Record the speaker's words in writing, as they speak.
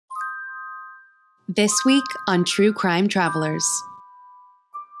This week on True Crime Travelers.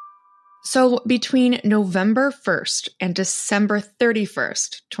 So between November 1st and December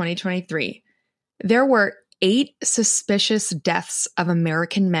 31st, 2023, there were 8 suspicious deaths of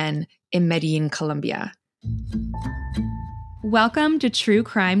American men in Medellín, Colombia. Welcome to True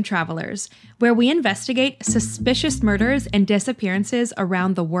Crime Travelers, where we investigate suspicious murders and disappearances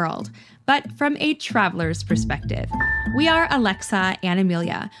around the world, but from a traveler's perspective. We are Alexa and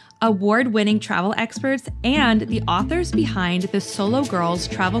Amelia, award-winning travel experts and the authors behind the Solo Girls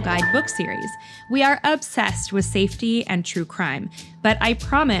Travel Guide book series. We are obsessed with safety and true crime, but I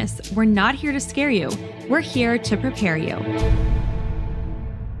promise we're not here to scare you. We're here to prepare you.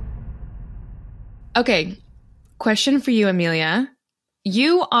 Okay, question for you, Amelia.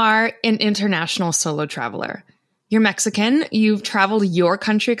 You are an international solo traveler. You're Mexican. You've traveled your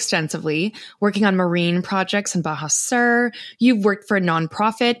country extensively, working on marine projects in Baja Sur. You've worked for a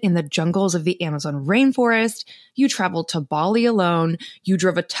nonprofit in the jungles of the Amazon rainforest. You traveled to Bali alone. You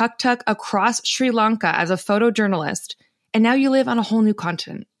drove a tuk-tuk across Sri Lanka as a photojournalist. And now you live on a whole new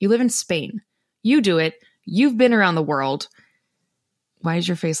continent. You live in Spain. You do it. You've been around the world. Why does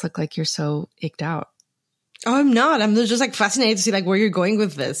your face look like you're so icked out? Oh, I'm not. I'm just like fascinated to see like where you're going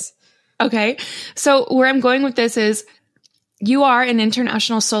with this. Okay. So where I'm going with this is you are an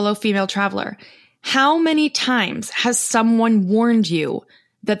international solo female traveler. How many times has someone warned you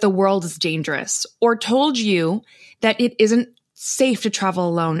that the world is dangerous or told you that it isn't safe to travel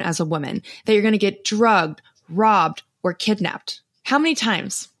alone as a woman, that you're going to get drugged, robbed, or kidnapped? How many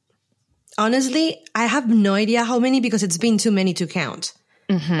times? Honestly, I have no idea how many because it's been too many to count.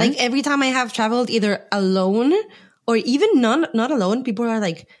 Mm-hmm. Like every time I have traveled either alone or even not alone, people are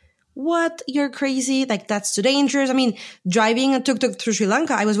like, what? You're crazy. Like, that's too dangerous. I mean, driving a tuk-tuk through Sri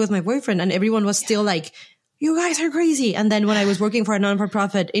Lanka, I was with my boyfriend and everyone was still like, you guys are crazy. And then when I was working for a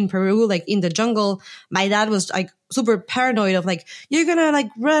non-for-profit in Peru, like in the jungle, my dad was like super paranoid of like, you're gonna like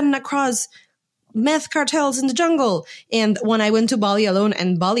run across meth cartels in the jungle. And when I went to Bali alone,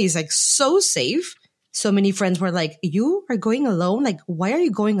 and Bali is like so safe, so many friends were like, you are going alone? Like, why are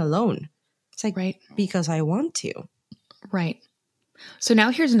you going alone? It's like, right, because I want to. Right. So now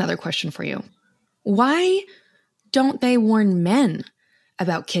here's another question for you. Why don't they warn men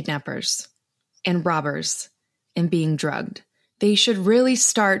about kidnappers and robbers and being drugged? They should really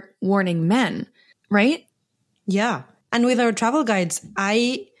start warning men, right? Yeah. And with our travel guides,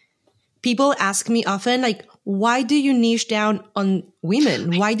 people ask me often, like, why do you niche down on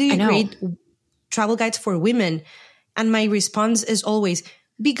women? Why do you create travel guides for women? And my response is always,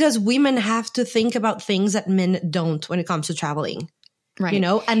 because women have to think about things that men don't when it comes to traveling. Right. You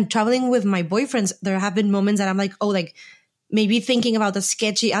know, and traveling with my boyfriends, there have been moments that I'm like, oh, like maybe thinking about the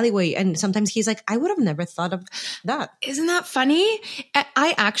sketchy alleyway. And sometimes he's like, I would have never thought of that. Isn't that funny?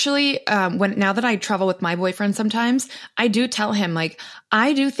 I actually, now that I travel with my boyfriend sometimes, I do tell him like,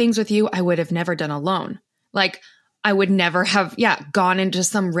 I do things with you I would have never done alone. Like I would never have, gone into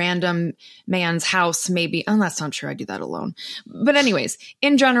some random man's house maybe. Oh, that's not true. I do that alone. But anyways,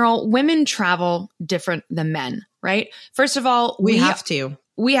 in general, women travel different than men, right? First of all, we have to.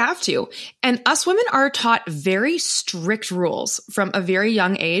 We have to. And us women are taught very strict rules from a very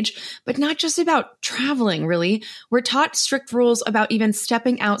young age, but not just about traveling, really. We're taught strict rules about even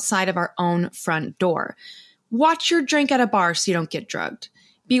stepping outside of our own front door. Watch your drink at a bar so you don't get drugged.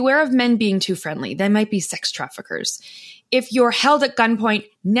 Beware of men being too friendly. They might be sex traffickers. If you're held at gunpoint,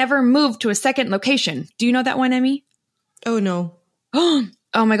 never move to a second location. Do you know that one, Emmy? Oh, no. Oh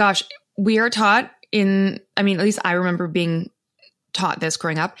my gosh. We are taught at least I remember being taught this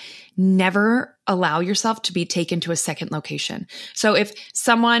growing up, never allow yourself to be taken to a second location. So if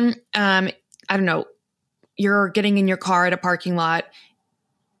someone, you're getting in your car at a parking lot,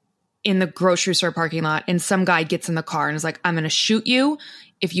 in the grocery store parking lot, and some guy gets in the car and is like, I'm going to shoot you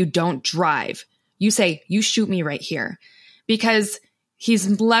if you don't drive. You say, you shoot me right here, because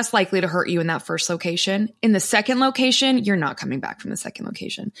he's less likely to hurt you in that first location. In the second location, you're not coming back from the second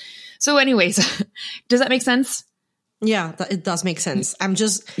location. So anyways, does that make sense? Yeah, it does make sense. I'm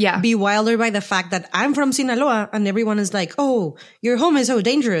just bewildered by the fact that I'm from Sinaloa and everyone is like, oh, your home is so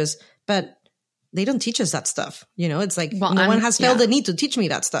dangerous. But they don't teach us that stuff. You know, it's like no one has felt the need to teach me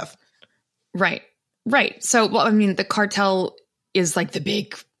that stuff. Right. So, the cartel is like the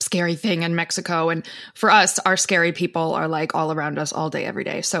big scary thing in Mexico. And for us, our scary people are like all around us all day, every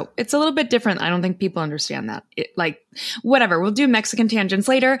day. So it's a little bit different. I don't think people understand that. Whatever, we'll do Mexican tangents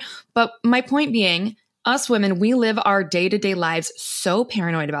later. But my point being, us women, we live our day-to-day lives so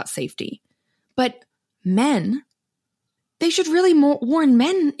paranoid about safety. But men, they should really warn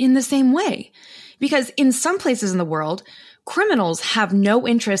men in the same way. Because in some places in the world, Criminals have no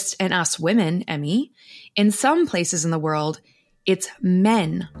interest in us women, Emmy. In some places in the world, it's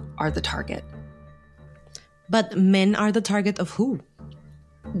men are the target. But men are the target of who?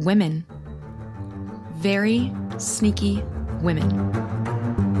 Women. Very sneaky women.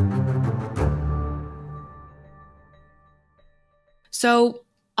 So,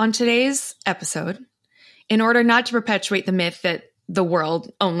 on today's episode, in order not to perpetuate the myth that the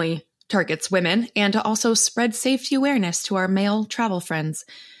world only targets women and to also spread safety awareness to our male travel friends,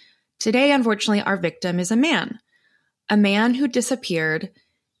 today, unfortunately, our victim is a man who disappeared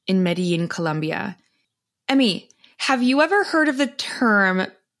in Medellín, Colombia. Emmy, have you ever heard of the term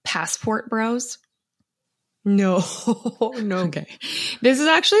passport bros? No, no. Okay. This is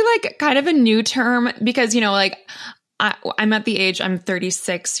actually like kind of a new term because, you know, like I'm at the age, I'm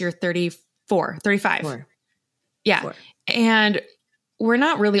 36, you're 34, 35. 4. Yeah. 4. And we're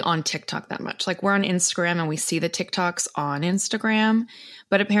not really on TikTok that much. Like we're on Instagram and we see the TikToks on Instagram.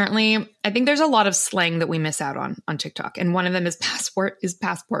 But apparently, I think there's a lot of slang that we miss out on TikTok. And one of them is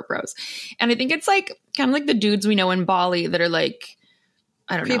passport bros. And I think it's like kind of like the dudes we know in Bali that are like,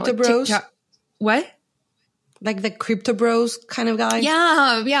 I don't know. Crypto like bros? TikTok. What? Like the crypto bros kind of guy?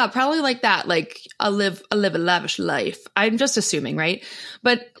 Yeah, probably like that. Like I live a lavish life. I'm just assuming, right?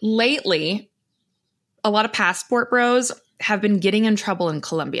 But lately, a lot of passport bros have been getting in trouble in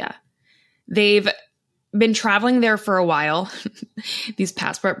Colombia. They've been traveling there for a while, these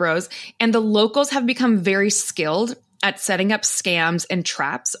passport bros, and the locals have become very skilled at setting up scams and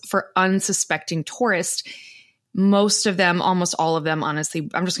traps for unsuspecting tourists. Most of them, almost all of them, honestly,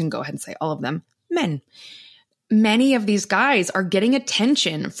 I'm just going to go ahead and say all of them, men. Many of these guys are getting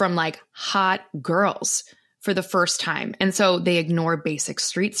attention from like hot girls for the first time. And so they ignore basic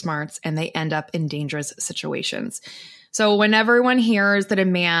street smarts and they end up in dangerous situations. So when everyone hears that a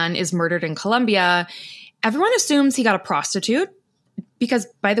man is murdered in Colombia, everyone assumes he got a prostitute because,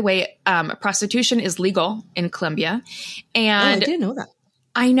 by the way, prostitution is legal in Colombia. And I didn't know that.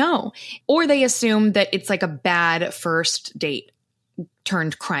 I know. Or they assume that it's like a bad first date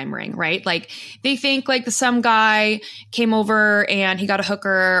turned crime ring, right? Like they think like some guy came over and he got a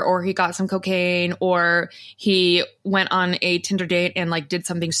hooker or he got some cocaine or he went on a Tinder date and like did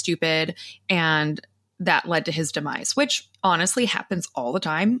something stupid and that led to his demise, which honestly happens all the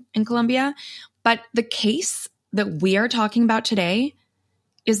time in Colombia. But the case that we are talking about today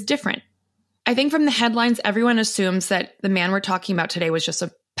is different. I think from the headlines, everyone assumes that the man we're talking about today was just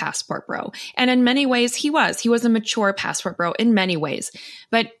a passport bro. And in many ways, he was. He was a mature passport bro in many ways.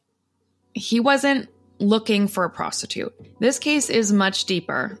 But he wasn't looking for a prostitute. This case is much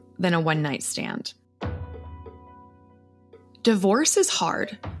deeper than a one-night stand. Divorce is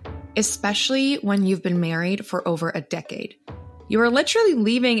hard, especially when you've been married for over a decade. You are literally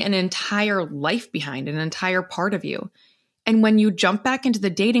leaving an entire life behind, an entire part of you. And when you jump back into the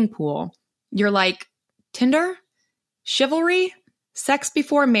dating pool, you're like, Tinder? Chivalry? Sex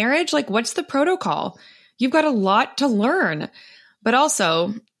before marriage? Like, what's the protocol? You've got a lot to learn. But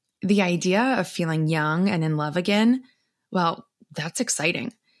also, the idea of feeling young and in love again, well, that's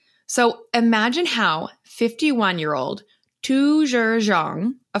exciting. So imagine how 51-year-old Tou Ger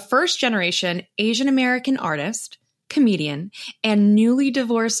Xiong, a first-generation Asian American artist, comedian, and newly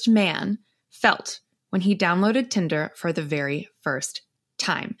divorced man, felt when he downloaded Tinder for the very first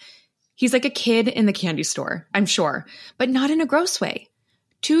time. He's like a kid in the candy store, I'm sure, but not in a gross way.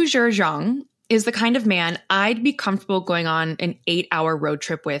 Tou Ger Xiong is the kind of man I'd be comfortable going on an 8-hour road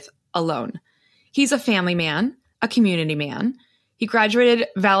trip with alone. He's a family man, a community man. He graduated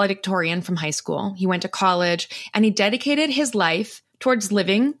valedictorian from high school. He went to college, and he dedicated his life towards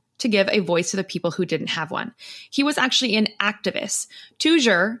living to give a voice to the people who didn't have one. He was actually an activist. Tou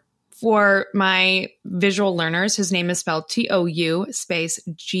Ger, for my visual learners, his name is spelled Tou-Ger.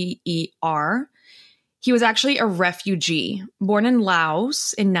 He was actually a refugee, born in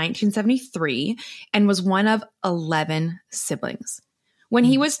Laos in 1973, and was one of 11 siblings. When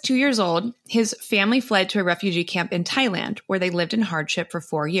he was 2 years old, his family fled to a refugee camp in Thailand, where they lived in hardship for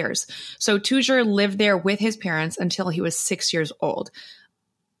 4 years. So Tou Ger lived there with his parents until he was 6 years old.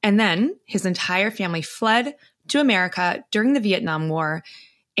 And then his entire family fled to America during the Vietnam War,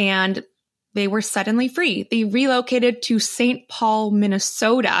 and they were suddenly free. They relocated to St. Paul,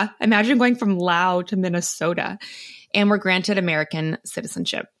 Minnesota. Imagine going from Laos to Minnesota, and were granted American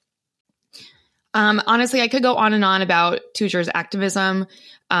citizenship. Honestly, I could go on and on about Tou Ger's activism.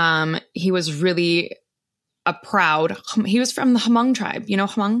 He was really he was from the Hmong tribe. You know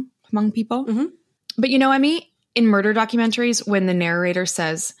Hmong people? Mm-hmm. But you know, Emmy, in murder documentaries, when the narrator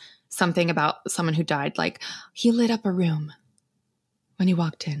says something about someone who died, like, he lit up a room when he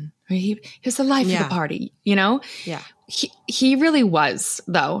walked in, He's the life of the party, you know? Yeah. He really was,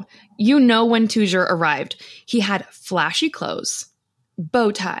 though. You know, when Tou Ger arrived, he had flashy clothes,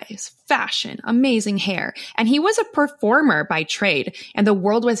 bow ties, fashion, amazing hair, and he was a performer by trade, and the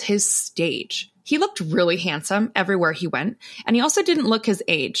world was his stage. He looked really handsome everywhere he went, and he also didn't look his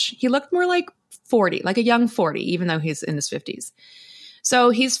age. He looked more like 40, like a young 40, even though he's in his 50s. So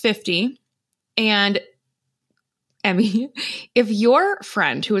he's 50, and Emmy, if your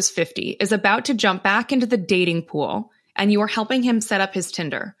friend who is 50 is about to jump back into the dating pool and you are helping him set up his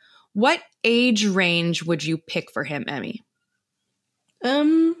Tinder, what age range would you pick for him, Emmy?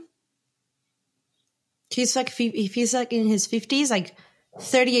 He's like, if he's like in his 50s, like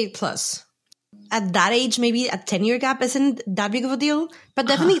 38 plus. At that age, maybe a 10-year gap isn't that big of a deal, but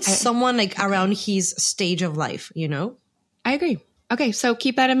definitely it's someone like around his stage of life, you know? I agree. Okay, so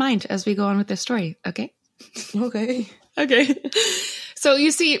keep that in mind as we go on with this story, okay? Okay. So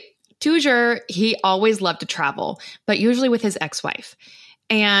you see, Tou Ger, he always loved to travel, but usually with his ex-wife.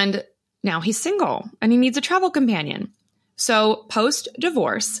 And now he's single and he needs a travel companion. So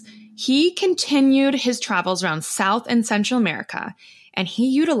post-divorce, he continued his travels around South and Central America, and he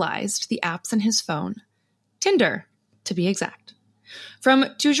utilized the apps in his phone, Tinder, to be exact. From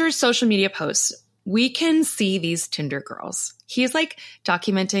Tou Ger's social media posts, we can see these Tinder girls. He's like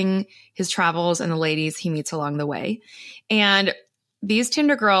documenting his travels and the ladies he meets along the way. And these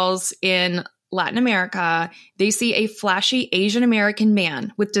Tinder girls in Latin America, they see a flashy Asian American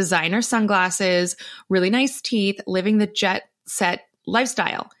man with designer sunglasses, really nice teeth, living the jet set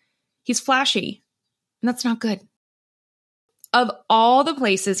lifestyle. He's flashy, and that's not good. Of all the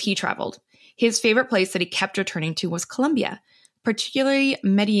places he traveled, his favorite place that he kept returning to was Colombia, particularly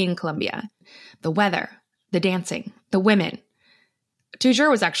Medellín, Colombia. The weather, the dancing, the women. Tou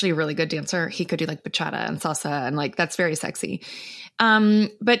Ger was actually a really good dancer. He could do like bachata and salsa, and like that's very sexy.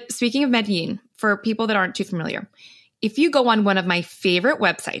 But speaking of Medellín, for people that aren't too familiar, if you go on one of my favorite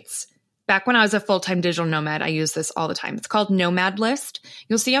websites, back when I was a full-time digital nomad, I use this all the time. It's called Nomad List.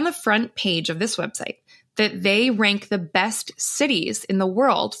 You'll see on the front page of this website that they rank the best cities in the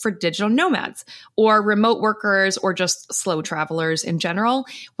world for digital nomads or remote workers or just slow travelers in general.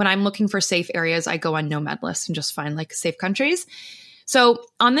 When I'm looking for safe areas, I go on Nomad List and just find like safe countries. So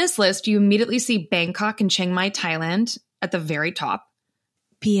on this list, you immediately see Bangkok and Chiang Mai, Thailand at the very top.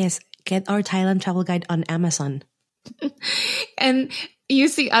 P.S. Get our Thailand travel guide on Amazon. And you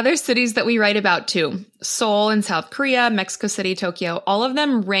see other cities that we write about too. Seoul in South Korea, Mexico City, Tokyo, all of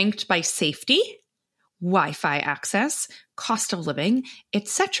them ranked by safety, Wi-Fi access, cost of living,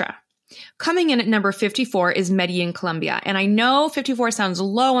 etc. Coming in at number 54 is Medellín, Colombia. And I know 54 sounds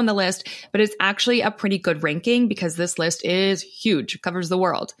low on the list, but it's actually a pretty good ranking because this list is huge. It covers the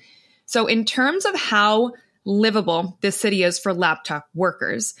world. So in terms of how livable this city is for laptop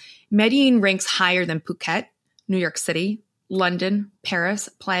workers, Medellín ranks higher than Phuket, New York City, London, Paris,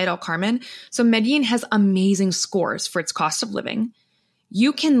 Playa del Carmen. So Medellín has amazing scores for its cost of living.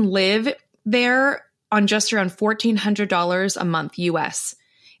 You can live there on just around $1,400 a month US.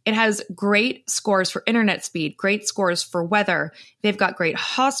 It has great scores for internet speed, great scores for weather. They've got great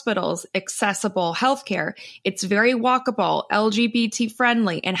hospitals, accessible healthcare. It's very walkable, LGBT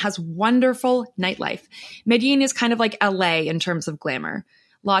friendly, and has wonderful nightlife. Medellín is kind of like LA in terms of glamour.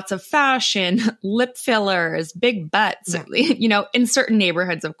 Lots of fashion, lip fillers, big butts, you know, in certain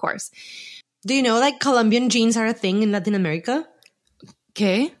neighborhoods, of course. Do you know like Colombian jeans are a thing in Latin America?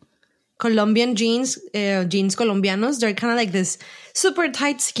 Okay. Colombian jeans, jeans colombianos, they're kind of like this super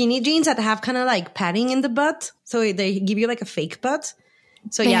tight skinny jeans that have kind of like padding in the butt. So they give you like a fake butt.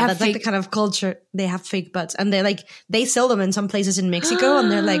 So yeah, that's like the kind of culture. They have fake butts. And they're like, they sell them in some places in Mexico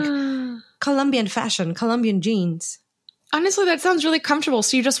and they're like Colombian fashion, Colombian jeans. Honestly, that sounds really comfortable.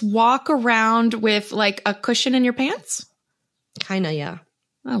 So you just walk around with like a cushion in your pants? Kinda, yeah.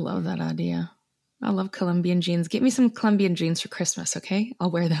 I love that idea. I love Colombian jeans. Get me some Colombian jeans for Christmas, okay? I'll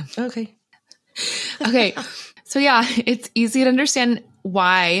wear them. Okay. Okay. So yeah, it's easy to understand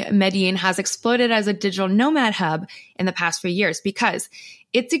why Medellín has exploded as a digital nomad hub in the past few years because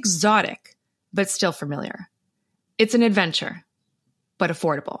it's exotic, but still familiar. It's an adventure, but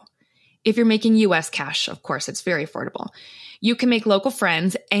affordable. If you're making US cash, of course, it's very affordable. You can make local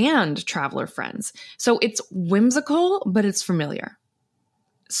friends and traveler friends. So it's whimsical, but it's familiar.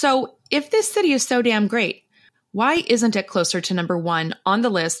 So if this city is so damn great, why isn't it closer to number 1 on the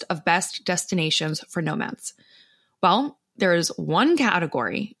list of best destinations for nomads? Well, there is one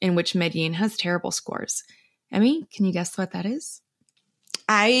category in which Medellín has terrible scores. Emmy, can you guess what that is?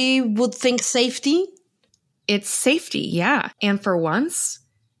 I would think safety. It's safety, yeah. And for once,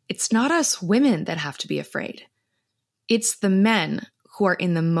 it's not us women that have to be afraid. It's the men who are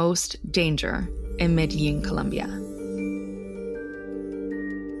in the most danger in Medellín, Colombia.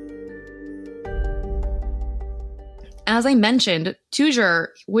 As I mentioned, Tou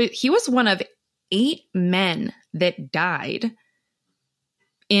Ger, he was one of 8 men that died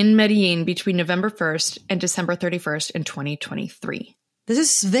in Medellín between November 1st and December 31st in 2023. This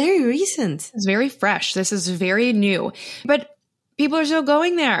is very recent. It's very fresh. This is very new. But people are still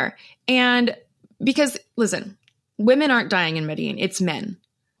going there. And because, listen, women aren't dying in Medellín. It's men.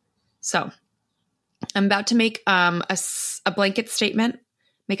 So I'm about to make a blanket statement,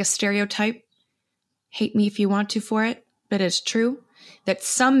 make a stereotype. Hate me if you want to for it, but it's true that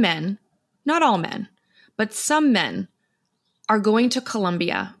some men, not all men, but some men are going to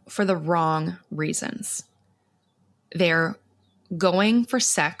Colombia for the wrong reasons. They're going for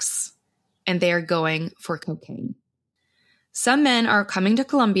sex and they are going for cocaine. Some men are coming to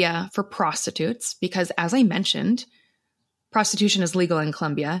Colombia for prostitutes because, as I mentioned, prostitution is legal in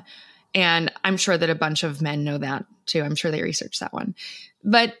Colombia. And I'm sure that a bunch of men know that too. I'm sure they researched that one.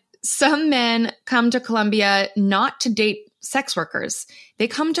 But some men come to Colombia not to date sex workers. They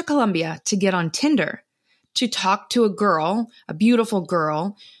come to Colombia to get on Tinder, to talk to a girl, a beautiful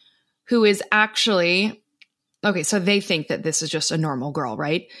girl, who is actually, okay, so they think that this is just a normal girl,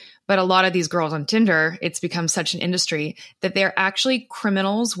 right? But a lot of these girls on Tinder, it's become such an industry that they're actually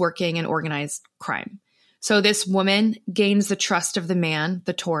criminals working in organized crime. So this woman gains the trust of the man,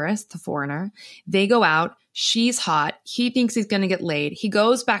 the tourist, the foreigner. They go out. She's hot. He thinks he's going to get laid. He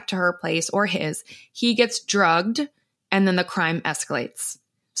goes back to her place or his. He gets drugged, and then the crime escalates.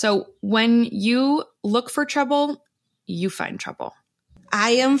 So when you look for trouble, you find trouble.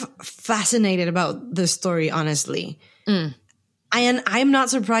 I am fascinated about this story, honestly. And I'm not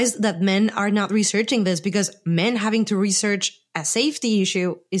surprised that men are not researching this because men having to research a safety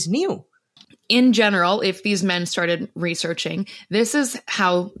issue is new. In general, if these men started researching, this is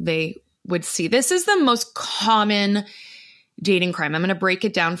how they would see. This is the most common dating crime. I'm going to break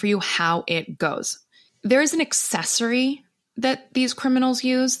it down for you how it goes. There is an accessory that these criminals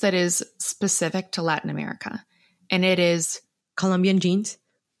use that is specific to Latin America, and it is Colombian jeans.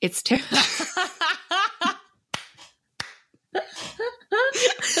 It's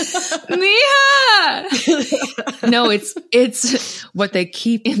Mija! No, it's what they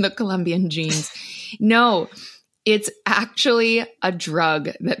keep in the Colombian jeans. No, it's actually a drug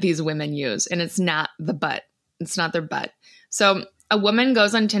that these women use, and it's not the butt. It's not their butt. So a woman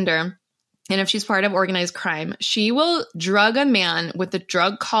goes on Tinder, and if she's part of organized crime, she will drug a man with a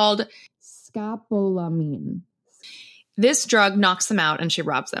drug called scopolamine. This drug knocks them out, and she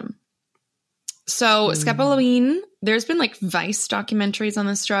robs them. So scopolamine, there's been like Vice documentaries on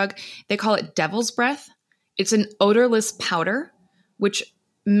this drug. They call it devil's breath. It's an odorless powder, which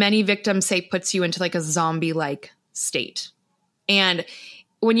many victims say puts you into like a zombie-like state. And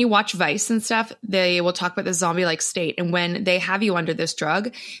when you watch Vice and stuff, they will talk about the zombie-like state. And when they have you under this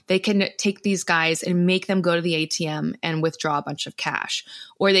drug, they can take these guys and make them go to the ATM and withdraw a bunch of cash.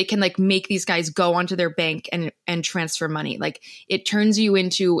 Or they can like make these guys go onto their bank and transfer money. Like it turns you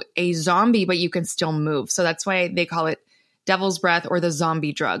into a zombie, but you can still move. So that's why they call it devil's breath or the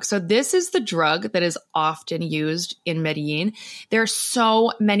zombie drug. So this is the drug that is often used in Medellín. There are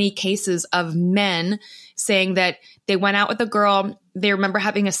so many cases of men saying that they went out with a girl, they remember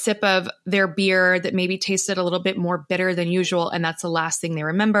having a sip of their beer that maybe tasted a little bit more bitter than usual, and that's the last thing they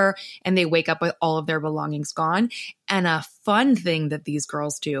remember, and they wake up with all of their belongings gone. And a fun thing that these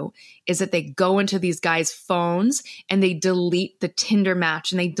girls do is that they go into these guys' phones and they delete the Tinder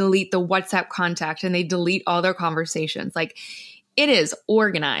match and they delete the WhatsApp contact and they delete all their conversations. Like, it is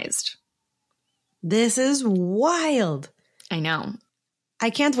organized. This is wild. I know. I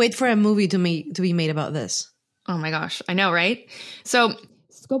can't wait for a movie to be made about this. Oh my gosh. I know, right? So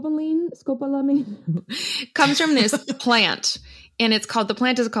scopolamine comes from this plant, and the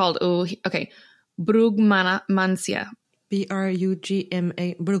plant is called, Brugmansia. Brugma,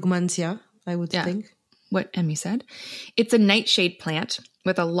 Brugmansia, I would think. What Emmy said. It's a nightshade plant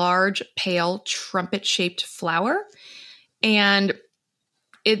with a large, pale, trumpet-shaped flower. And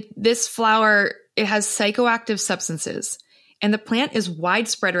this flower, it has psychoactive substances. And the plant is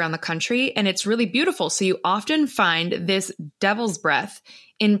widespread around the country, and it's really beautiful. So you often find this devil's breath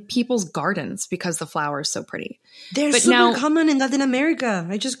in people's gardens because the flower is so pretty. They're super common in Latin America.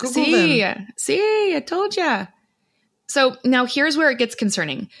 I just Googled them. See, I told you. So now here's where it gets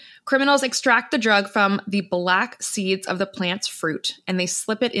concerning. Criminals extract the drug from the black seeds of the plant's fruit, and they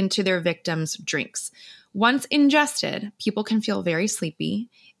slip it into their victims' drinks. Once ingested, people can feel very sleepy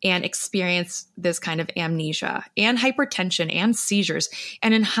and experience this kind of amnesia and hypertension and seizures.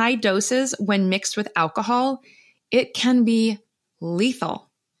 And in high doses, when mixed with alcohol, it can be lethal.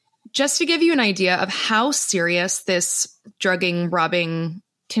 Just to give you an idea of how serious this drugging, robbing,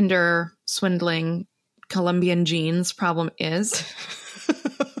 Tinder, swindling, Colombian jeans problem is.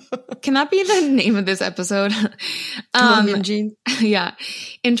 Can that be the name of this episode? Colombian jeans. Yeah.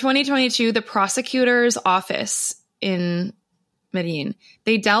 In 2022, the prosecutor's office in Medellín,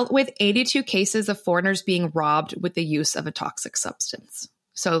 they dealt with 82 cases of foreigners being robbed with the use of a toxic substance.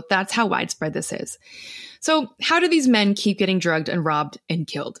 So that's how widespread this is. So how do these men keep getting drugged and robbed and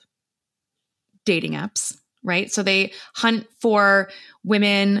killed? Dating apps, right? So they hunt for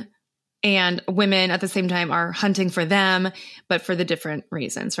women, and women at the same time are hunting for them, but for the different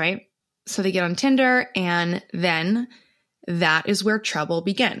reasons, right? So they get on Tinder, and then that is where trouble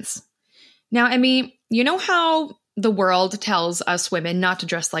begins. Now, Emmy, you know how the world tells us women not to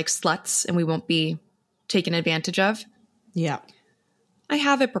dress like sluts and we won't be taken advantage of? Yeah. I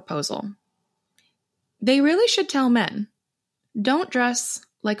have a proposal. They really should tell men, don't dress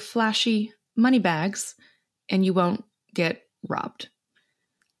like flashy money bags and you won't get robbed.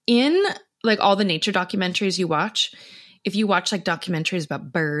 In like all the nature documentaries you watch, if you watch like documentaries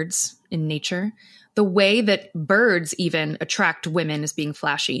about birds in nature, the way that birds even attract women is being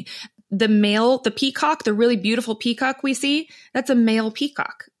flashy. The male, the peacock, the really beautiful peacock we see, that's a male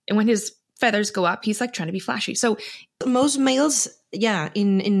peacock. And when his feathers go up, he's like trying to be flashy. So most males, yeah,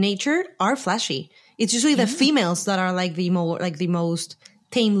 in nature are flashy. It's usually the females that are like the most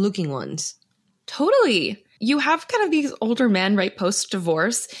tame looking ones. Totally. You have kind of these older men, right,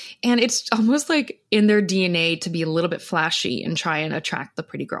 post-divorce, and it's almost like in their DNA to be a little bit flashy and try and attract the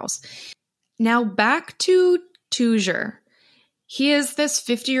pretty girls. Now back to Tou Ger. He is this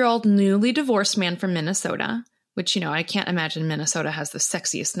 50-year-old newly divorced man from Minnesota, which, you know, I can't imagine Minnesota has the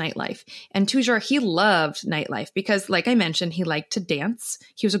sexiest nightlife. And Tou Ger, he loved nightlife because, like I mentioned, he liked to dance.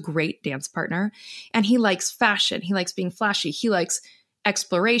 He was a great dance partner. And he likes fashion. He likes being flashy. He likes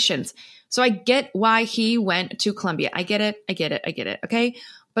explorations. So I get why he went to Colombia. I get it. Okay.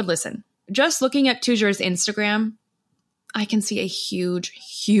 But listen, just looking at Tou Ger's Instagram, I can see a huge,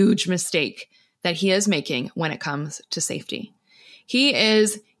 huge mistake that he is making when it comes to safety. He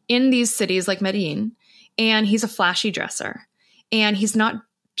is in these cities like Medellín, and he's a flashy dresser. And he's not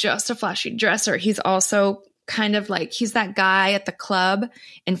just a flashy dresser. He's also kind of like, he's that guy at the club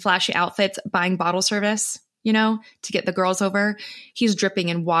in flashy outfits buying bottle service, you know, to get the girls over. He's dripping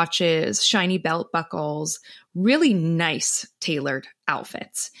in watches, shiny belt buckles, really nice tailored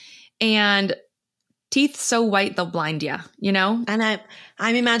outfits. And teeth so white they'll blind ya, you know? And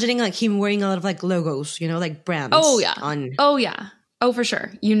I'm imagining like him wearing a lot of like logos, you know, like brands. Oh, yeah. Oh, yeah. Oh, for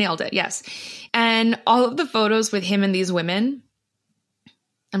sure. You nailed it. Yes. And all of the photos with him and these women,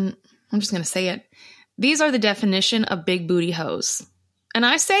 I'm just going to say it. These are the definition of big booty hoes. And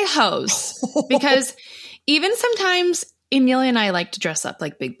I say hoes because even sometimes Emilia and I like to dress up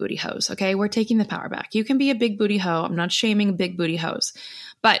like big booty hoes. Okay. We're taking the power back. You can be a big booty hoe. I'm not shaming big booty hoes,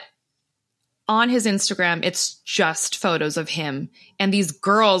 but on his Instagram, it's just photos of him and these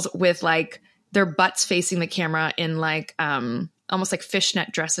girls with like their butts facing the camera in like, almost like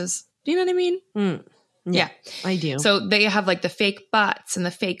fishnet dresses. Do you know what I mean? Yeah, I do. So they have like the fake butts and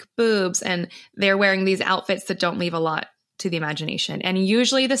the fake boobs, and they're wearing these outfits that don't leave a lot to the imagination. And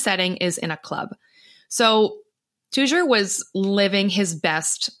usually the setting is in a club. So Tou Ger was living his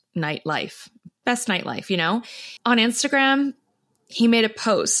best nightlife, you know? On Instagram, he made a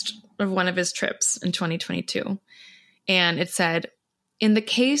post of one of his trips in 2022. And it said, "In the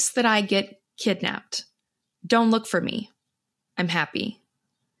case that I get kidnapped, don't look for me. I'm happy."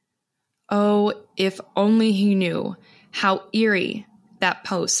 Oh, if only he knew how eerie that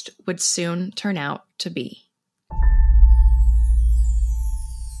post would soon turn out to be.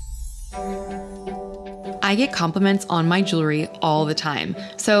 I get compliments on my jewelry all the time.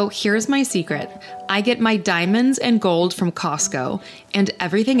 So here's my secret. I get my diamonds and gold from Costco, and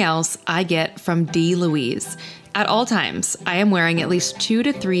everything else I get from D. Louise. At all times, I am wearing at least 2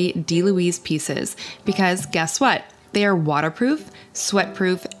 to 3 D. Louise pieces because guess what? They are waterproof,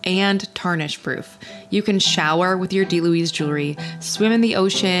 sweatproof, and tarnish-proof. You can shower with your D. Louise jewelry, swim in the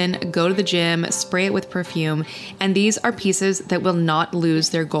ocean, go to the gym, spray it with perfume, and these are pieces that will not lose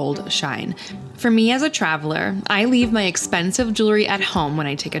their gold shine. For me as a traveler, I leave my expensive jewelry at home when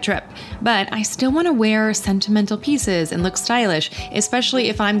I take a trip, but I still want to wear sentimental pieces and look stylish, especially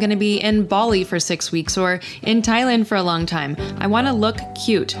if I'm going to be in Bali for 6 weeks or in Thailand for a long time. I want to look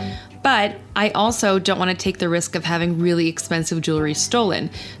cute. But I also don't want to take the risk of having really expensive jewelry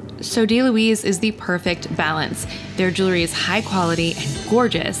stolen. So D. Louise is the perfect balance. Their jewelry is high quality and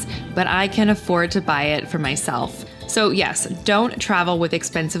gorgeous, but I can afford to buy it for myself. So yes, don't travel with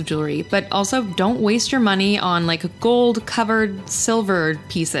expensive jewelry, but also don't waste your money on like gold covered silver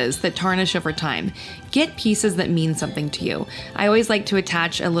pieces that tarnish over time. Get pieces that mean something to you. I always like to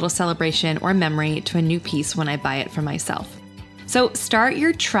attach a little celebration or memory to a new piece when I buy it for myself. So start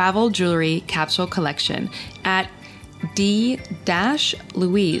your travel jewelry capsule collection at d-louise.com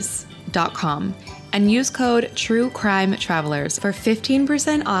and use code TrueCrimeTravelers for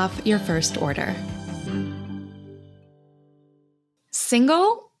 15% off your first order.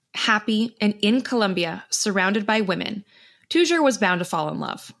 Single, happy, and in Colombia, surrounded by women, Tou Ger was bound to fall in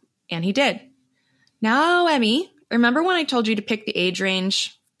love. And he did. Now, Emmy, remember when I told you to pick the age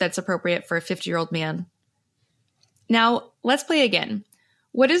range that's appropriate for a 50-year-old man? Now, let's play again.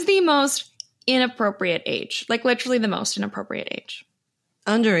 What is the most inappropriate age? Like literally the most inappropriate age.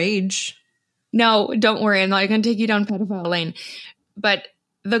 Underage. No, don't worry. I'm not going to take you down pedophile lane. But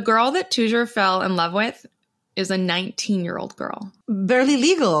the girl that Tou Ger fell in love with is a 19-year-old girl. Barely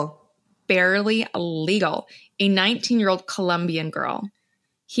legal. Barely legal. A 19-year-old Colombian girl.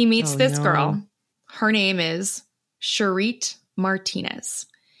 He meets this girl. Her name is Charite Martinez.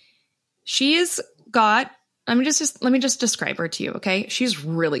 She is got... let me just describe her to you, okay? She's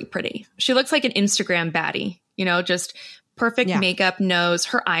really pretty. She looks like an Instagram baddie, you know, just perfect makeup, nose.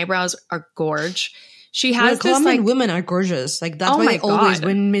 Her eyebrows are gorge. She has this Colombian women are gorgeous. Like that's why they always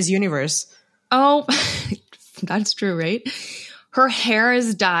win Miss Universe. Oh, that's true, right? Her hair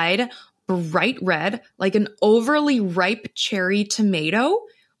is dyed bright red, like an overly ripe cherry tomato,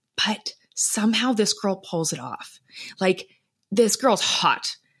 but somehow this girl pulls it off. Like this girl's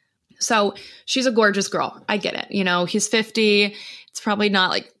hot. So she's a gorgeous girl. I get it. You know, he's 50. It's probably not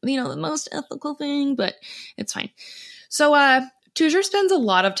like, you know, the most ethical thing, but it's fine. So Tou Ger spends a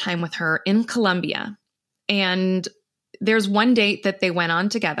lot of time with her in Colombia. And there's one date that they went on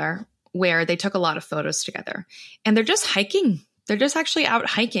together where they took a lot of photos together. And they're just hiking. They're just actually out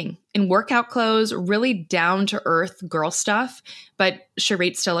hiking in workout clothes, really down to earth girl stuff. But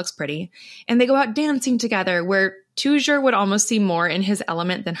Charite still looks pretty. And they go out dancing together where Tou Ger would almost seem more in his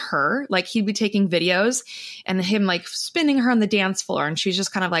element than her. Like he'd be taking videos and him like spinning her on the dance floor. And she's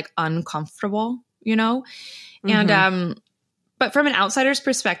just kind of like uncomfortable, you know? Mm-hmm. And, but from an outsider's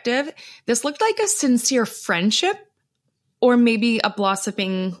perspective, this looked like a sincere friendship or maybe a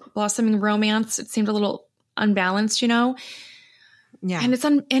blossoming romance. It seemed a little unbalanced, you know? Yeah. And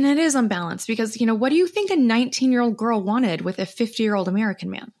it is unbalanced because, you know, what do you think a 19-year-old girl wanted with a 50-year-old American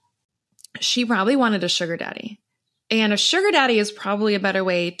man? She probably wanted a sugar daddy. And a sugar daddy is probably a better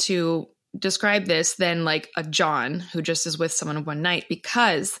way to describe this than like a John who just is with someone one night,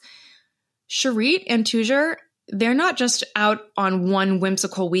 because Charite and Tou Ger, they're not just out on one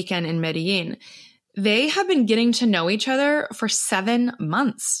whimsical weekend in Medellín. They have been getting to know each other for 7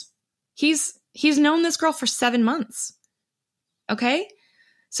 months. He's known this girl for 7 months. Okay?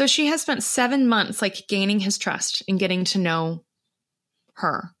 So she has spent 7 months like gaining his trust and getting to know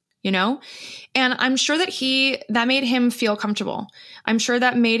her, you know? And I'm sure that made him feel comfortable. I'm sure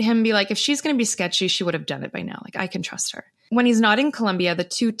that made him be like, if she's going to be sketchy, she would have done it by now. Like, I can trust her. When he's not in Colombia, the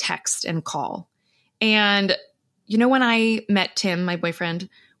two text and call. And, you know, when I met Tim, my boyfriend,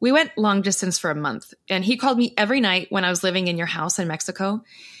 we went long distance for a month. And he called me every night when I was living in your house in Mexico.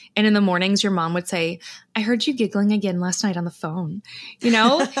 And in the mornings, your mom would say, I heard you giggling again last night on the phone. You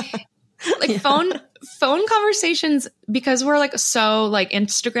know, like phone conversations, because we're like so like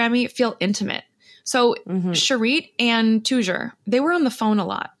Instagram-y, feel intimate. So Charite and Tou Ger, they were on the phone a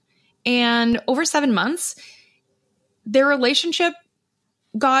lot. And over 7 months, their relationship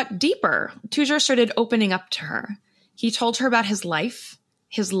got deeper. Tou Ger started opening up to her. He told her about his life,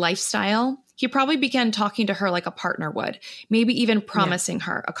 his lifestyle. He probably began talking to her like a partner would, maybe even promising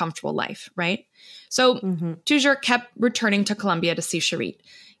her a comfortable life, right? So Tou Ger kept returning to Colombia to see Charite.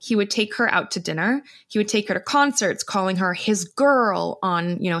 He would take her out to dinner. He would take her to concerts, calling her his girl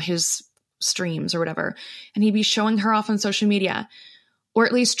on, you know, his streams or whatever. And he'd be showing her off on social media, or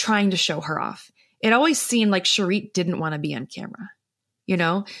at least trying to show her off. It always seemed like Charite didn't want to be on camera, you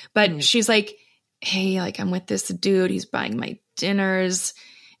know? But she's like, hey, like I'm with this dude. He's buying my dinners.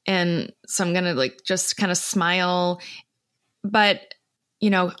 And so I'm going to like just kind of smile. But,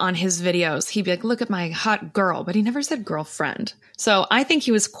 you know, on his videos, he'd be like, look at my hot girl. But he never said girlfriend. So I think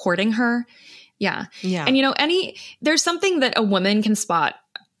he was courting her. Yeah. And, you know, there's something that a woman can spot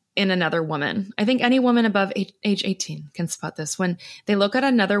in another woman. I think any woman above age 18 can spot this. When they look at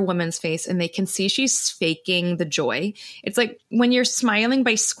another woman's face and they can see she's faking the joy. It's like when you're smiling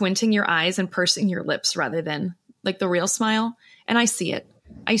by squinting your eyes and pursing your lips rather than like the real smile. And I see it.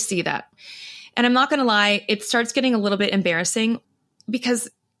 I see that. And I'm not going to lie, it starts getting a little bit embarrassing because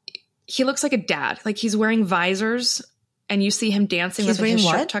he looks like a dad. Like he's wearing visors and you see him dancing He's with his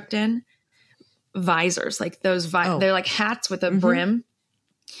wearing shirt what? tucked in. Visors, like those, they're like hats with a brim.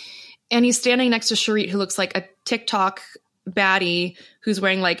 And he's standing next to Charit, who looks like a TikTok baddie who's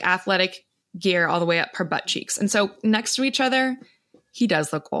wearing like athletic gear all the way up her butt cheeks. And so next to each other, he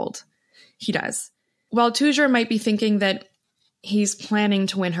does look old. He does. While Tou Ger might be thinking that he's planning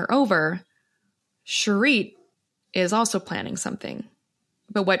to win her over, Charit is also planning something.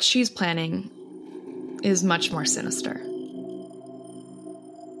 But what she's planning is much more sinister.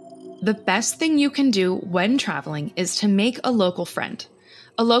 The best thing you can do when traveling is to make a local friend.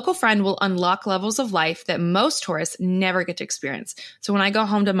 A local friend will unlock levels of life that most tourists never get to experience. So when I go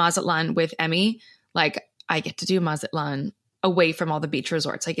home to Mazatlan with Emmy, like I get to do Mazatlan away from all the beach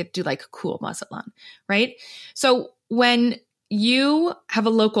resorts. I get to do like cool Mazatlan, right? So when you have a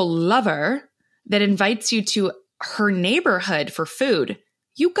local lover that invites you to her neighborhood for food,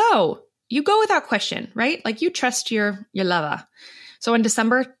 you go without question, right? Like you trust your lover. So on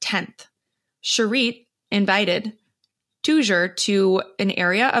December 10th, Charit invited Tou Ger to an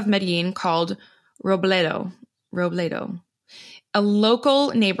area of Medellín called Robledo, a local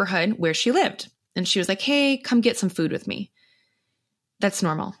neighborhood where she lived. And she was like, hey, come get some food with me. That's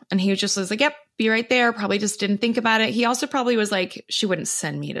normal. And he was like, yep, be right there. Probably just didn't think about it. He also probably was like, she wouldn't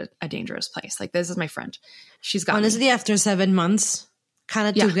send me to a dangerous place. Like, this is my friend. She's got Honestly, me. after 7 months, kind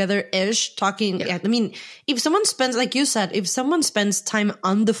of together-ish, talking. Yeah. I mean, if someone spends, like you said, if someone spends time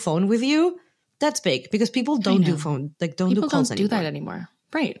on the phone with you, that's big because people don't do phone, like don't do calls People don't do anymore. that anymore.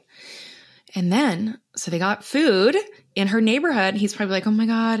 Right. And then, so they got food in her neighborhood. He's probably like, oh my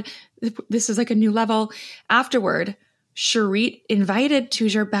God, this is like a new level. Afterward, Charit invited Tou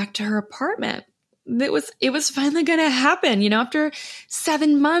Ger back to her apartment. It was finally going to happen, after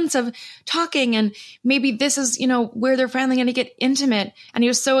 7 months of talking, and maybe this is, where they're finally going to get intimate. And he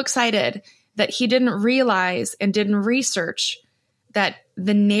was so excited that he didn't realize and didn't research that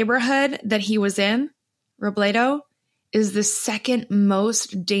the neighborhood that he was in, Robledo, is the second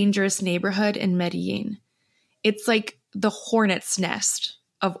most dangerous neighborhood in Medellín. It's like the hornet's nest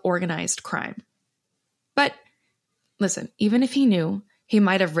of organized crime. But listen, even if he knew, he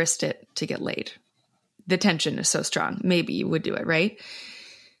might have risked it to get laid. The tension is so strong. Maybe you would do it, right?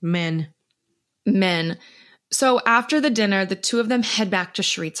 Men. So after the dinner, the two of them head back to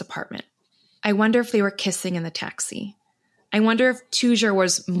Charit's apartment. I wonder if they were kissing in the taxi. I wonder if Tou Ger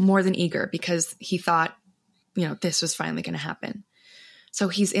was more than eager because he thought, this was finally going to happen. So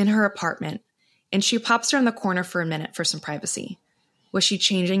he's in her apartment and she pops around the corner for a minute for some privacy. Was she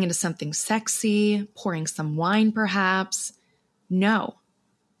changing into something sexy, pouring some wine perhaps? No.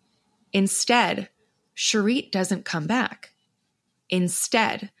 Instead, Charit doesn't come back.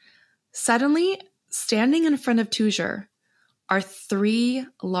 Instead, suddenly, standing in front of Tou Ger are 3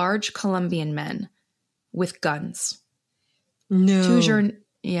 large Colombian men with guns. No.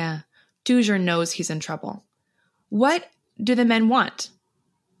 Tou Ger knows he's in trouble. What do the men want?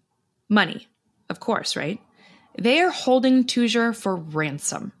 Money, of course, right? They are holding Tou Ger for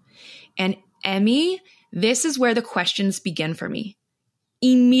ransom. And Emmy, this is where the questions begin for me.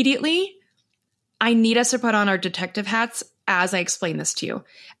 Immediately, I need us to put on our detective hats as I explain this to you.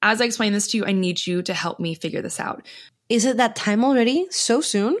 As I explain this to you, I need you to help me figure this out. Is it that time already? So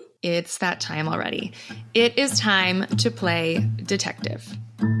soon? It's that time already. It is time to play detective.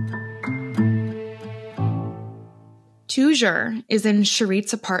 Tou Ger is in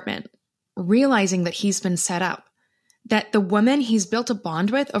Charit's apartment, realizing that he's been set up, that the woman he's built a bond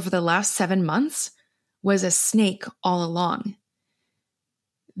with over the last 7 months was a snake all along.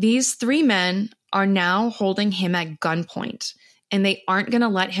 These 3 men are now holding him at gunpoint, and they aren't going to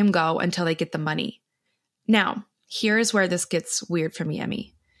let him go until they get the money. Now, here is where this gets weird for me,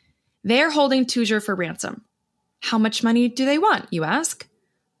 Emmy. They're holding Tou Ger for ransom. How much money do they want, you ask?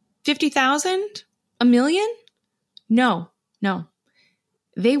 50,000? $1 million? No.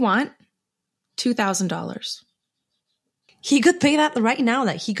 They want $2,000. He could pay that right now.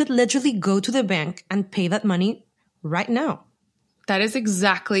 Like he could literally go to the bank and pay that money right now. That is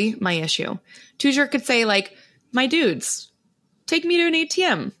exactly my issue. Tou Ger could say, like, my dudes, take me to an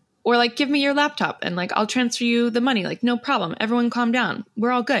ATM. Or, like, give me your laptop and, like, I'll transfer you the money. Like, no problem. Everyone calm down.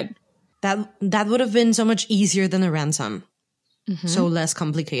 We're all good. That would have been so much easier than a ransom. Mm-hmm. So less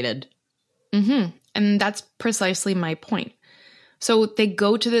complicated. Mm-hmm. And that's precisely my point. So they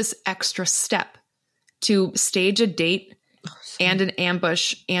go to this extra step to stage a date and an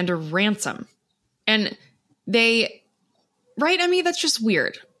ambush and a ransom. And they... Right? I mean, that's just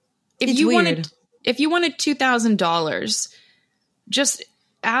weird. If you wanted $2,000, just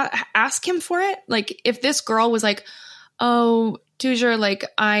ask him for it. Like, if this girl was like, oh, Tou Ger, like,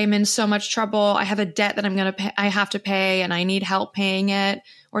 I'm in so much trouble. I have a debt that I have to pay and I need help paying it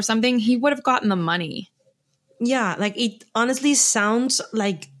or something, he would have gotten the money. Yeah, like it honestly sounds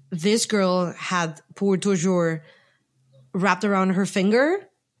like this girl had poor Tou Ger wrapped around her finger.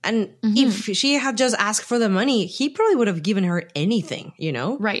 And if she had just asked for the money, he probably would have given her anything, you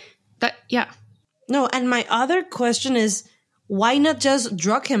know? Right. Yeah. No, and my other question is, why not just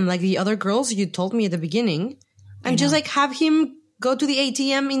drug him like the other girls you told me at the beginning? And just like have him go to the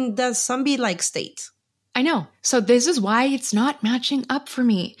ATM in the zombie-like state. I know. So this is why it's not matching up for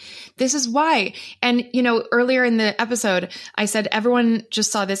me. This is why. And, you know, earlier in the episode, I said everyone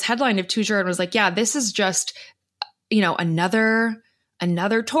just saw this headline of Tou Ger and was like, yeah, this is just, you know, another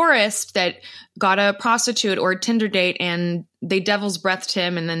tourist that got a prostitute or a Tinder date and they devil's breathed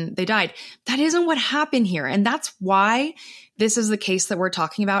him and then they died. That isn't what happened here. And that's why this is the case that we're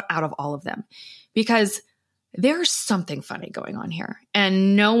talking about out of all of them. Because there's something funny going on here.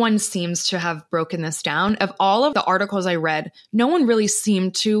 And no one seems to have broken this down. Of all of the articles I read, no one really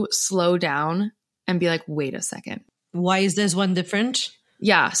seemed to slow down and be like, wait a second. Why is this one different?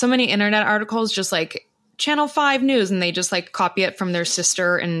 Yeah. So many internet articles just like Channel 5 News, and they just like copy it from their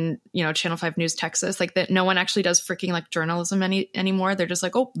sister and, you know, Channel 5 News Texas. Like that no one actually does freaking like journalism anymore. They're just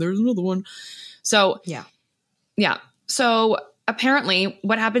like, oh, there's another one. So yeah. So apparently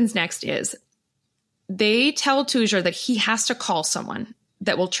what happens next is they tell Tou Ger that he has to call someone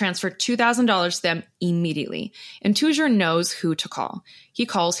that will transfer $2,000 to them immediately. And Tou Ger knows who to call. He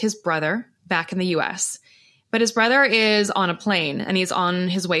calls his brother back in the US. But his brother is on a plane and he's on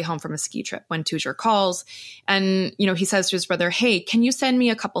his way home from a ski trip when Tou Ger calls. And, you know, he says to his brother, hey, can you send me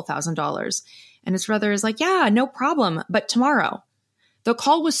a couple $1,000s? And his brother is like, yeah, no problem. But tomorrow. The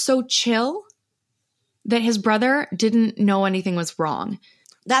call was so chill that his brother didn't know anything was wrong.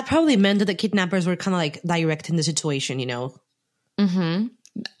 That probably meant that the kidnappers were kind of like directing the situation, you know?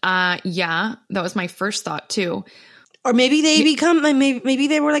 Yeah, that was my first thought too. Or maybe they maybe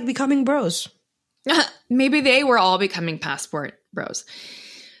they were like becoming bros. Maybe they were all becoming passport bros.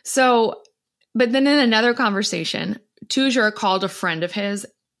 So, but then in another conversation, Tou Ger called a friend of his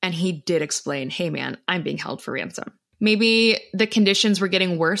and he did explain, hey man, I'm being held for ransom. Maybe the conditions were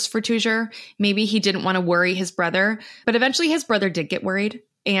getting worse for Tou Ger. Maybe he didn't want to worry his brother, but eventually his brother did get worried.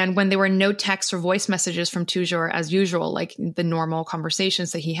 And when there were no texts or voice messages from Tou Ger as usual, like the normal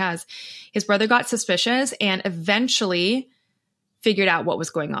conversations that he has, his brother got suspicious and eventually figured out what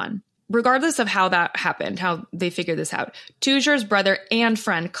was going on. Regardless of how that happened, how they figured this out, Tou Ger's brother and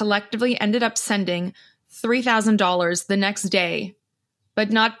friend collectively ended up sending $3,000 the next day,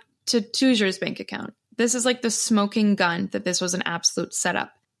 but not to Tou Ger's bank account. This is like the smoking gun that this was an absolute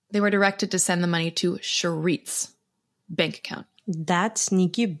setup. They were directed to send the money to Charit's bank account. That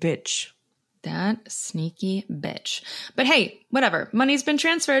sneaky bitch. That sneaky bitch. But hey, whatever. Money's been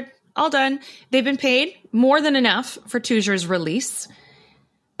transferred. All done. They've been paid more than enough for Tou Ger's release.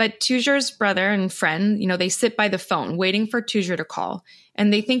 But Tou Ger's brother and friend, you know, they sit by the phone waiting for Tou Ger to call.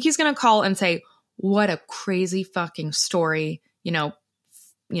 And they think he's going to call and say, what a crazy fucking story. You know,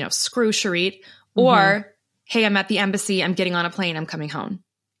 screw Charit. Or, hey, I'm at the embassy. I'm getting on a plane. I'm coming home.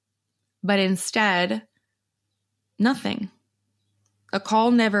 But instead, nothing. A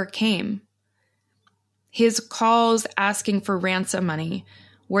call never came. His calls asking for ransom money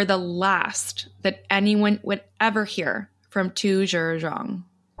were the last that anyone would ever hear from Tou Ger Xiong.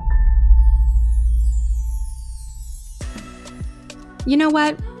 You know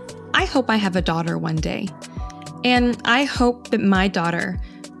what? I hope I have a daughter one day. And I hope that my daughter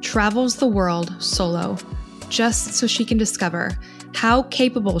travels the world solo just so she can discover how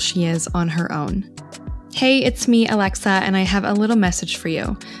capable she is on her own. Hey, it's me, Alexa, and I have a little message for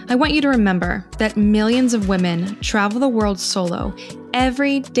you. I want you to remember that millions of women travel the world solo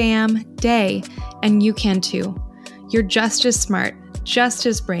every damn day, and you can too. You're just as smart, just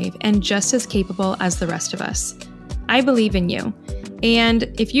as brave, and just as capable as the rest of us. I believe in you. And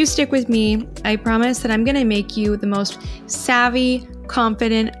if you stick with me, I promise that I'm going to make you the most savvy,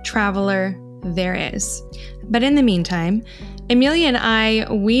 confident traveler there is. But in the meantime, Amelia and I,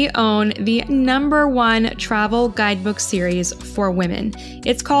 we own the #1 travel guidebook series for women.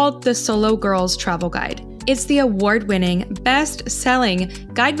 It's called the Solo Girls Travel Guide. It's the award-winning, best-selling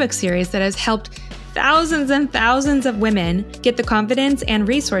guidebook series that has helped thousands and thousands of women get the confidence and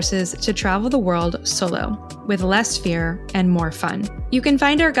resources to travel the world solo with less fear and more fun. You can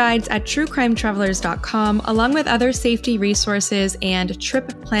find our guides at truecrimetravelers.com along with other safety resources and trip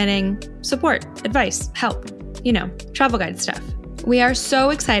planning, support, advice, help, travel guide stuff. We are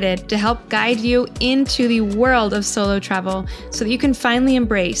so excited to help guide you into the world of solo travel so that you can finally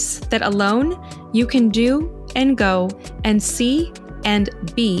embrace that alone you can do and go and see and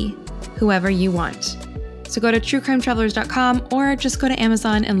be whoever you want. So go to truecrimetravelers.com or just go to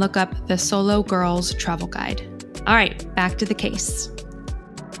Amazon and look up the Solo Girls Travel Guide. All right, back to the case.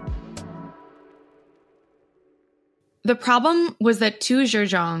 The problem was that Tou Ger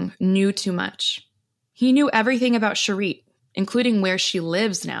Xiong knew too much. He knew everything about Cherit, including where she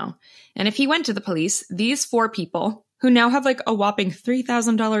lives now. And if he went to the police, these 4 people, who now have like a whopping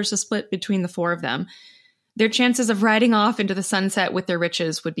 $3,000 to split between the 4 of them, their chances of riding off into the sunset with their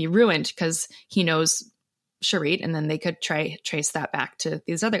riches would be ruined because he knows Cherit, and then they could trace that back to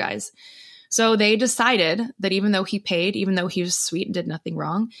these other guys. So they decided that even though he paid, even though he was sweet and did nothing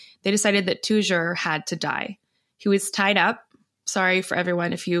wrong, they decided that Tou Ger had to die. He was tied up. Sorry for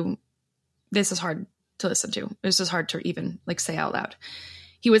everyone if this is hard to listen to. This is hard to even like say out loud.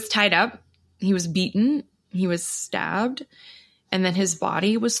 He was tied up. He was beaten. He was stabbed. And then his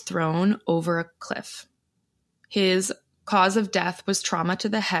body was thrown over a cliff. His cause of death was trauma to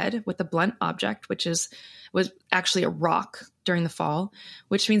the head with a blunt object, which was actually a rock during the fall,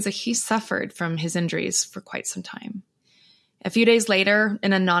 which means that he suffered from his injuries for quite some time. A few days later,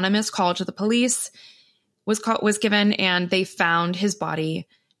 an anonymous call to the police was given, and they found his body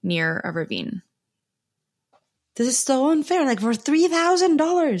near a ravine. This is so unfair. Like for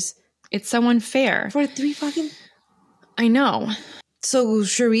 $3,000. It's so unfair. For 3 fucking... I know. So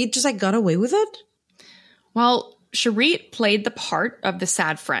Cherit just like got away with it? Well, Cherit played the part of the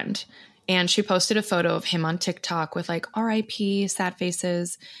sad friend, and she posted a photo of him on TikTok with like RIP, sad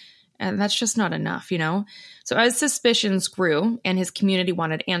faces. And that's just not enough, you know? So as suspicions grew and his community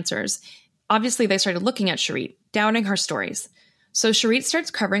wanted answers, obviously they started looking at Cherit, doubting her stories. So Cherit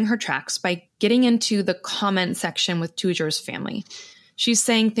starts covering her tracks by getting into the comment section with Tou Ger's family. She's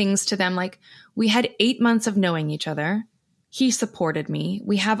saying things to them like, we had 8 months of knowing each other. He supported me.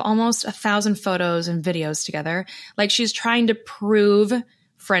 We have almost 1,000 photos and videos together. Like she's trying to prove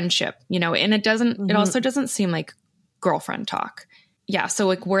friendship, you know, and it also doesn't seem like girlfriend talk. Yeah. So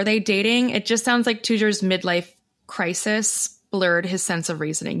like, were they dating? It just sounds like Tou Ger's midlife crisis blurred his sense of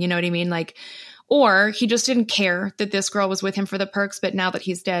reasoning. You know what I mean? Like, or he just didn't care that this girl was with him for the perks, but now that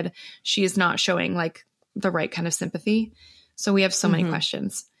he's dead, she is not showing like the right kind of sympathy. So we have so many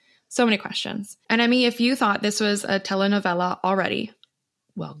questions. So many questions. And I mean, if you thought this was a telenovela already,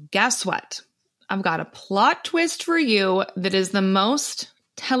 well, guess what? I've got a plot twist for you that is the most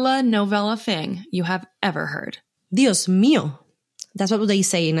telenovela thing you have ever heard. Dios mío. That's what they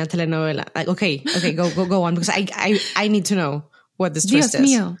say in a telenovela. Like, okay, go on, because I need to know what this twist Dios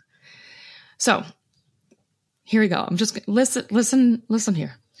is. Mío. So here we go. I'm just listen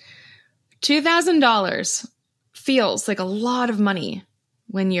here. $2,000 feels like a lot of money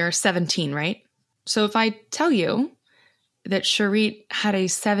when you're 17, right? So if I tell you that Cherit had a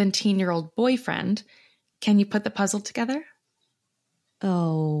 17-year-old boyfriend, can you put the puzzle together?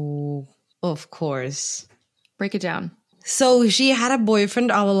 Oh, of course. Break it down. So she had a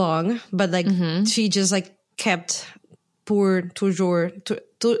boyfriend all along, but like she just like kept poor Tou Ger.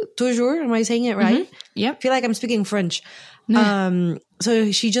 Am I saying it right? Yep. I feel like I'm speaking French.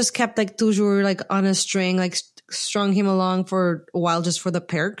 So she just kept like Tou Ger like on a string, like strung him along for a while just for the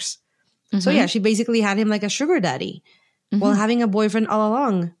perks. So yeah, she basically had him like a sugar daddy while having a boyfriend all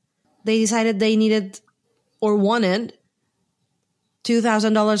along. They decided they needed or wanted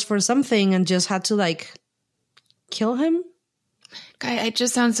 $2,000 for something and just had to like kill him. God, it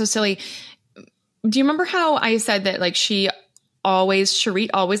just sounds so silly. Do you remember how I said that like Cherit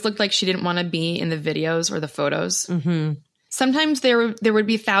always looked like she didn't want to be in the videos or the photos? Sometimes there would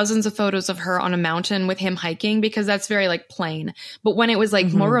be thousands of photos of her on a mountain with him hiking because that's very like plain. But when it was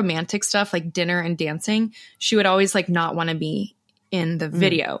like more romantic stuff like dinner and dancing, she would always like not want to be in the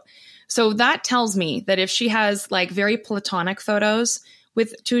video. So that tells me that if she has like very platonic photos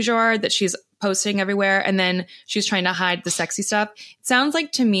with Tou Ger that she's posting everywhere and then she's trying to hide the sexy stuff, it sounds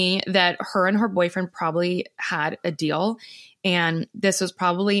like to me that her and her boyfriend probably had a deal. And this was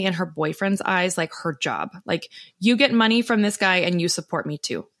probably in her boyfriend's eyes, like her job. Like, you get money from this guy and you support me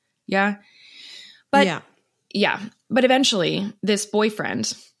too. Yeah. But yeah. But eventually this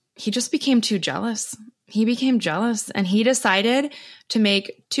boyfriend, he just became too jealous. He became jealous and he decided to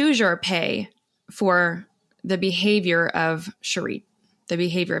make Tou Ger pay for the behavior of Cherit, the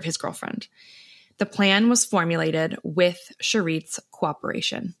behavior of his girlfriend. The plan was formulated with Cherit's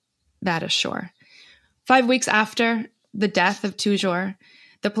cooperation. That is sure. 5 weeks after the death of Tou Ger,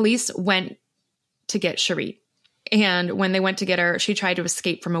 the police went to get Cherit. And when they went to get her, she tried to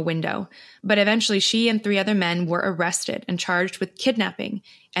escape from a window. But eventually she and 3 other men were arrested and charged with kidnapping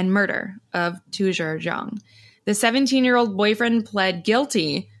and murder of Tou Ger Xiong. The 17-year-old boyfriend pled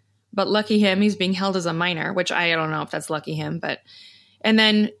guilty, but lucky him, he's being held as a minor, which I don't know if that's lucky him. And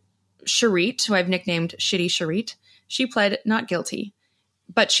then Charit, who I've nicknamed Shitty Charit, she pled not guilty,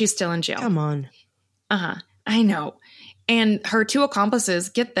 but she's still in jail. Come on. I know. And her two accomplices,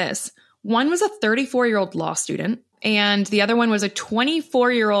 get this. One was a 34-year-old law student, and the other one was a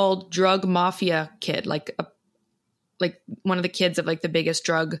 24-year-old drug mafia kid, like one of the kids of like the biggest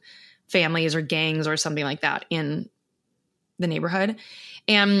drug families or gangs or something like that in the neighborhood.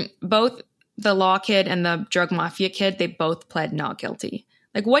 And both the law kid and the drug mafia kid, they both pled not guilty.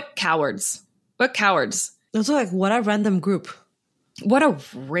 Like, what cowards? What cowards? Also, like, what a random group.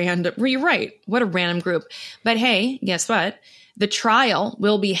 You're right. What a random group. But hey, guess what? The trial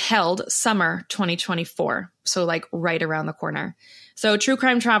will be held summer 2024. So like right around the corner. So True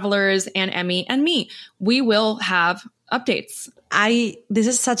Crime Travelers and Emmy and me, we will have updates. This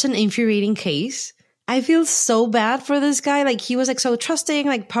is such an infuriating case. I feel so bad for this guy. Like, he was like so trusting,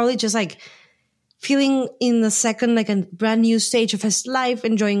 like probably just like feeling in the second, like a brand new stage of his life,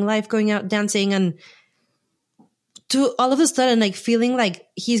 enjoying life, going out dancing, and to all of a sudden like feeling like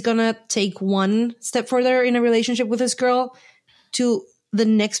he's gonna take one step further in a relationship with this girl, to the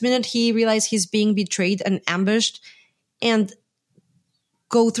next minute he realized he's being betrayed and ambushed and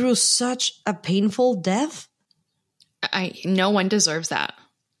go through such a painful death. No one deserves that.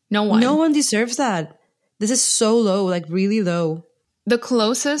 No one deserves that. This is so low, like really low. The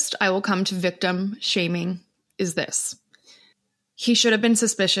closest I will come to victim shaming is this. He should have been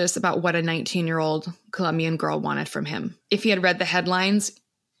suspicious about what a 19-year-old Colombian girl wanted from him. If he had read the headlines,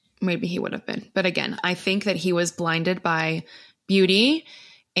 maybe he would have been. But again, I think that he was blinded by beauty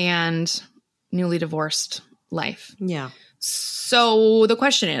and newly divorced life. Yeah. So the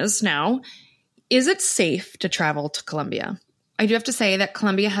question is now, is it safe to travel to Colombia? I do have to say that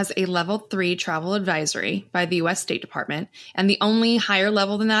Colombia has a level 3 travel advisory by the U.S. State Department. And the only higher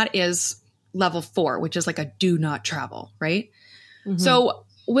level than that is level 4, which is like a do not travel, right? Mm-hmm. So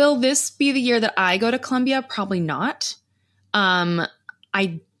will this be the year that I go to Colombia? Probably not.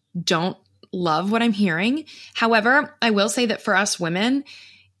 I don't love what I'm hearing. However, I will say that for us women,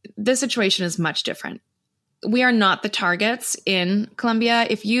 the situation is much different. We are not the targets in Colombia.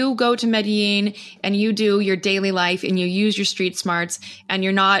 If you go to Medellín and you do your daily life and you use your street smarts and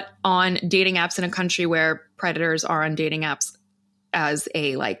you're not on dating apps in a country where predators are on dating apps as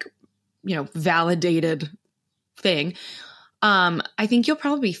a validated thing, I think you'll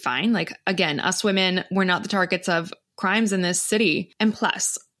probably be fine. Like, again, us women, we're not the targets of crimes in this city. And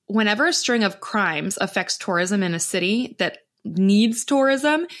plus, whenever a string of crimes affects tourism in a city that needs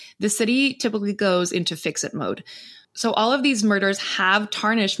tourism, the city typically goes into fix-it mode. So all of these murders have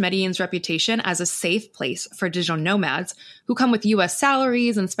tarnished Medellín's reputation as a safe place for digital nomads who come with U.S.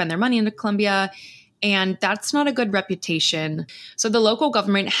 salaries and spend their money into Colombia. And that's not a good reputation. So the local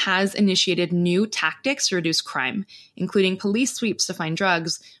government has initiated new tactics to reduce crime, including police sweeps to find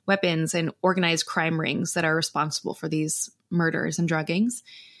drugs, weapons, and organized crime rings that are responsible for these murders and druggings.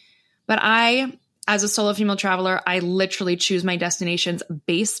 But as a solo female traveler, I literally choose my destinations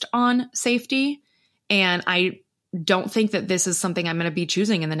based on safety. And I don't think that this is something I'm going to be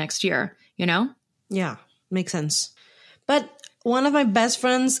choosing in the next year, you know? Yeah, makes sense. But one of my best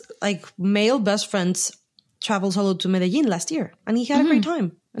friends, like male best friends, traveled solo to Medellín last year. And he had a great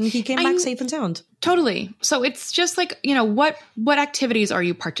time. And he came back safe and sound. Totally. So it's just like, what activities are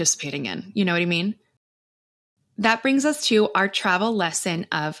you participating in? You know what I mean? That brings us to our travel lesson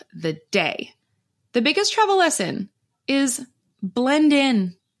of the day. The biggest travel lesson is blend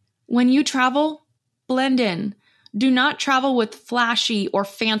in. When you travel, blend in. Do not travel with flashy or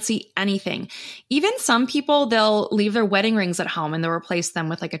fancy anything. Even some people, they'll leave their wedding rings at home and they'll replace them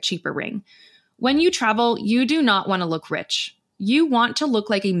with like a cheaper ring. When you travel, you do not want to look rich. You want to look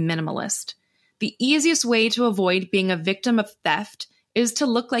like a minimalist. The easiest way to avoid being a victim of theft is to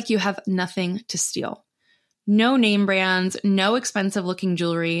look like you have nothing to steal. No name brands, no expensive looking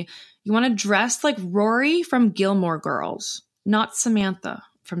jewelry. You want to dress like Rory from Gilmore Girls, not Samantha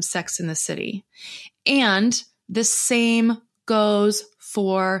from Sex and the City. And the same goes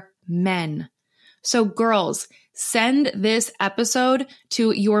for men. So girls, send this episode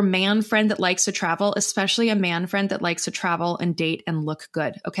to your man friend that likes to travel, especially a man friend that likes to travel and date and look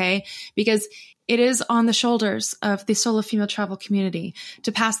good, okay? Because it is on the shoulders of the solo female travel community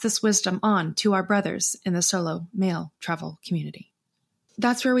to pass this wisdom on to our brothers in the solo male travel community.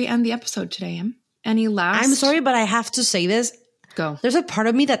 That's where we end the episode today, Em. Any last? I'm sorry, but I have to say this. Go. There's a part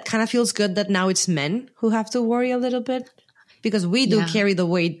of me that kind of feels good that now it's men who have to worry a little bit, because we do carry the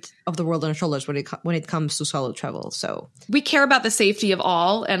weight of the world on our shoulders when it comes to solo travel. So we care about the safety of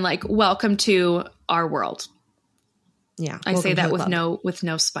all, and like, welcome to our world. Yeah. I say that with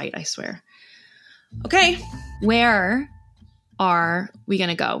no spite, I swear. Okay. Where are we going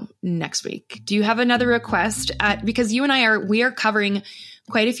to go next week? Do you have another request? Because you and we are covering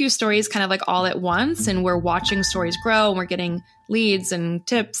quite a few stories kind of like all at once, and we're watching stories grow and we're getting leads and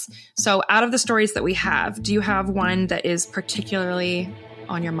tips. So out of the stories that we have, do you have one that is particularly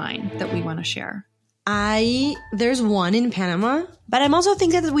on your mind that we want to share? There's one in Panama, but I'm also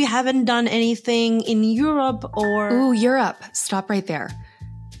thinking that we haven't done anything in Europe or... Ooh, Europe. Stop right there.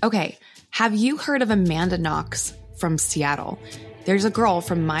 Okay. Have you heard of Amanda Knox from Seattle? There's a girl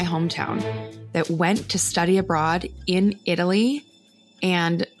from my hometown that went to study abroad in Italy,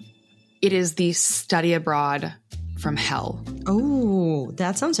 and it is the study abroad from hell. Oh,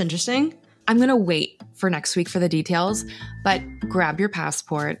 that sounds interesting. I'm going to wait for next week for the details, but grab your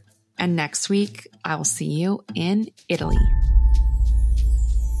passport, and next week I will see you in Italy.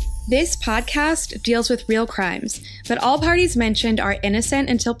 This podcast deals with real crimes, but all parties mentioned are innocent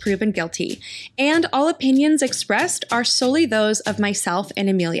until proven guilty, and all opinions expressed are solely those of myself and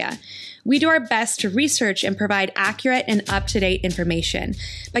Amelia. We do our best to research and provide accurate and up-to-date information,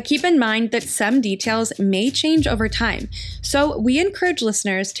 but keep in mind that some details may change over time, so we encourage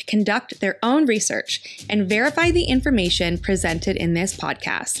listeners to conduct their own research and verify the information presented in this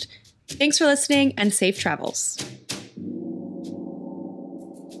podcast. Thanks for listening and safe travels.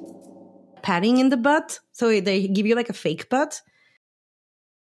 Patting in the butt. So they give you like a fake butt.